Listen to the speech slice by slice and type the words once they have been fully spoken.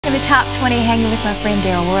in the top 20, hanging with my friend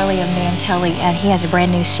Darryl Worley of Man Kelly, and he has a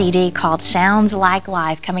brand new CD called Sounds Like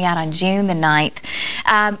Life coming out on June the 9th.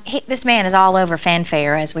 This man is all over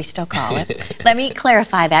fanfare, as we still call it. Let me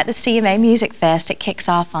clarify that. The CMA Music Fest, it kicks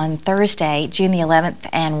off on Thursday, June the 11th,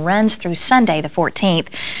 and runs through Sunday the 14th.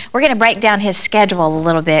 We're going to break down his schedule a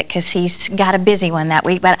little bit because he's got a busy one that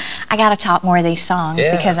week, but I got to talk more of these songs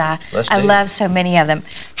because I love so many of them.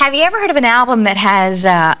 Have you ever heard of an album that has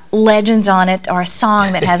legends on it, or a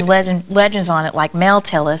song that has legends on it, like Mel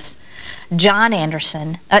Tillis, John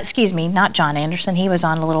Anderson? Excuse me, not John Anderson. He was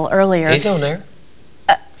on a little earlier. He's on there.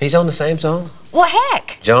 He's on the same song. Well,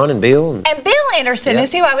 heck. John and Bill. And Bill Anderson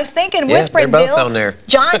is who I was thinking. Whispering they're both Bill. On there.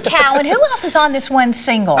 John Cowan. Who else is on this one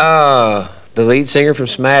single? The lead singer from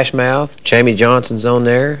Smash Mouth, Jamie Johnson's on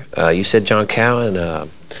there. You said John Cowan.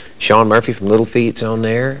 Sean Murphy from Little Feat's on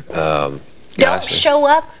there. Don't show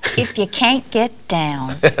up if you can't get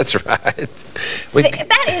down. That's right.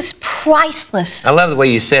 That is priceless. I love the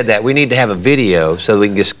way you said that. We need to have a video so we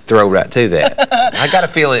can just throw right to that. I got a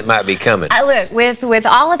feeling it might be coming. Look, with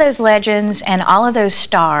all of those legends and all of those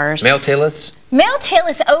stars. Mel Tillis. Mel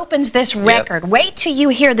Tillis opens this record. Yep. Wait till you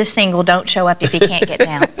hear the single, Don't Show Up If You Can't Get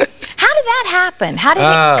Down. How did that happen? How did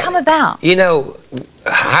it come about? You know,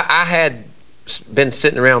 I had been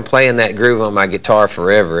sitting around playing that groove on my guitar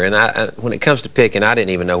forever, and when it comes to picking, I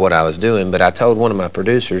didn't even know what I was doing, but I told one of my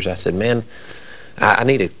producers, I said, man, I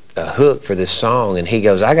need a hook for this song, and he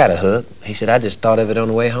goes, I got a hook. He said, I just thought of it on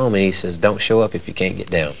the way home, and he says, don't show up if you can't get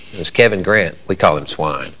down. It was Kevin Grant. We call him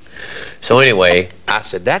Swine. So anyway, I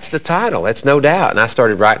said, that's the title, that's no doubt, and I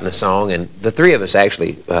started writing the song, and the three of us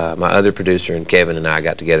actually, my other producer and Kevin and I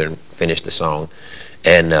got together and finished the song,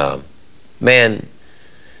 and man,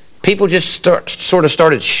 people just sort of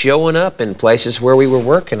started showing up in places where we were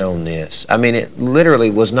working on this. I mean, it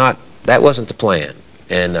literally was not, that wasn't the plan.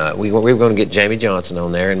 And we were going to get Jamie Johnson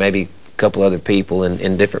on there and maybe a couple other people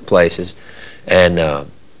in different places. And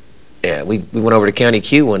yeah, we went over to County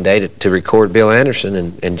Q one day to record Bill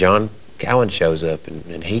Anderson, and John Cowan shows up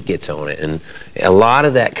and he gets on it. And a lot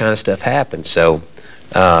of that kind of stuff happened. So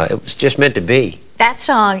it was just meant to be. That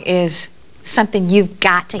song is something you've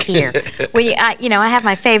got to hear. Well, I have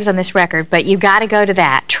my faves on this record, but you got to go to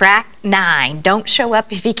that. Track 9, Don't Show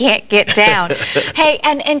Up If You Can't Get Down. Hey,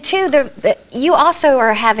 and two, you also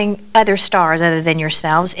are having other stars other than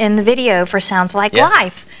yourselves in the video for Sounds Like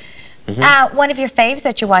Life. Mm-hmm. One of your faves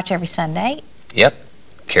that you watch every Sunday. Yep,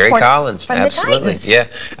 Kerry Collins, from absolutely. The Titans. Yeah,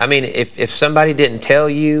 I mean, if somebody didn't tell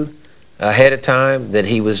you ahead of time that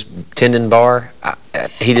he was tending bar,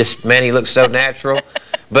 he looks so natural.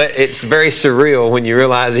 But it's very surreal when you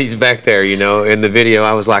realize he's back there, in the video.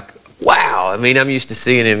 I was like, wow. I mean, I'm used to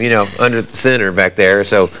seeing him, under the center back there.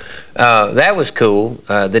 So that was cool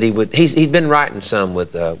that he'd been writing some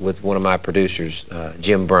with one of my producers,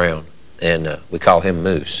 Jim Brown, and we call him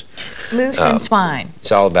Moose. Moose and Swine.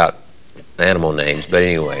 It's all about animal names. But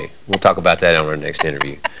anyway, we'll talk about that on our next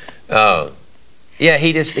interview. Yeah,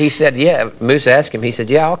 he said, yeah, Moose asked him, he said,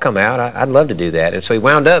 yeah, I'll come out. I'd love to do that. And so he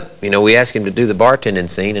wound up, we asked him to do the bartending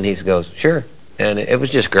scene, and he goes, sure. And it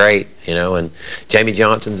was just great, and Jamie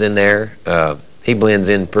Johnson's in there. He blends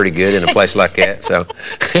in pretty good in a place like that. So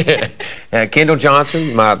Kendall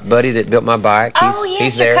Johnson, my buddy that built my bike,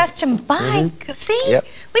 he's there. Your custom bike. Mm-hmm. See? Yep.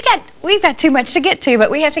 We've got too much to get to, but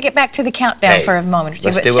we have to get back to the countdown for a moment or two.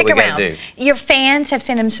 Let's do what we gotta do. Your fans have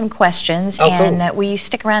sent him some questions, cool. Will you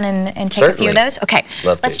stick around and take Certainly. a few of those? Okay.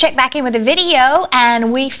 Let's check back in with the video,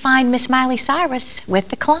 and we find Miss Miley Cyrus with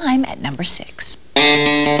The Climb at number 6.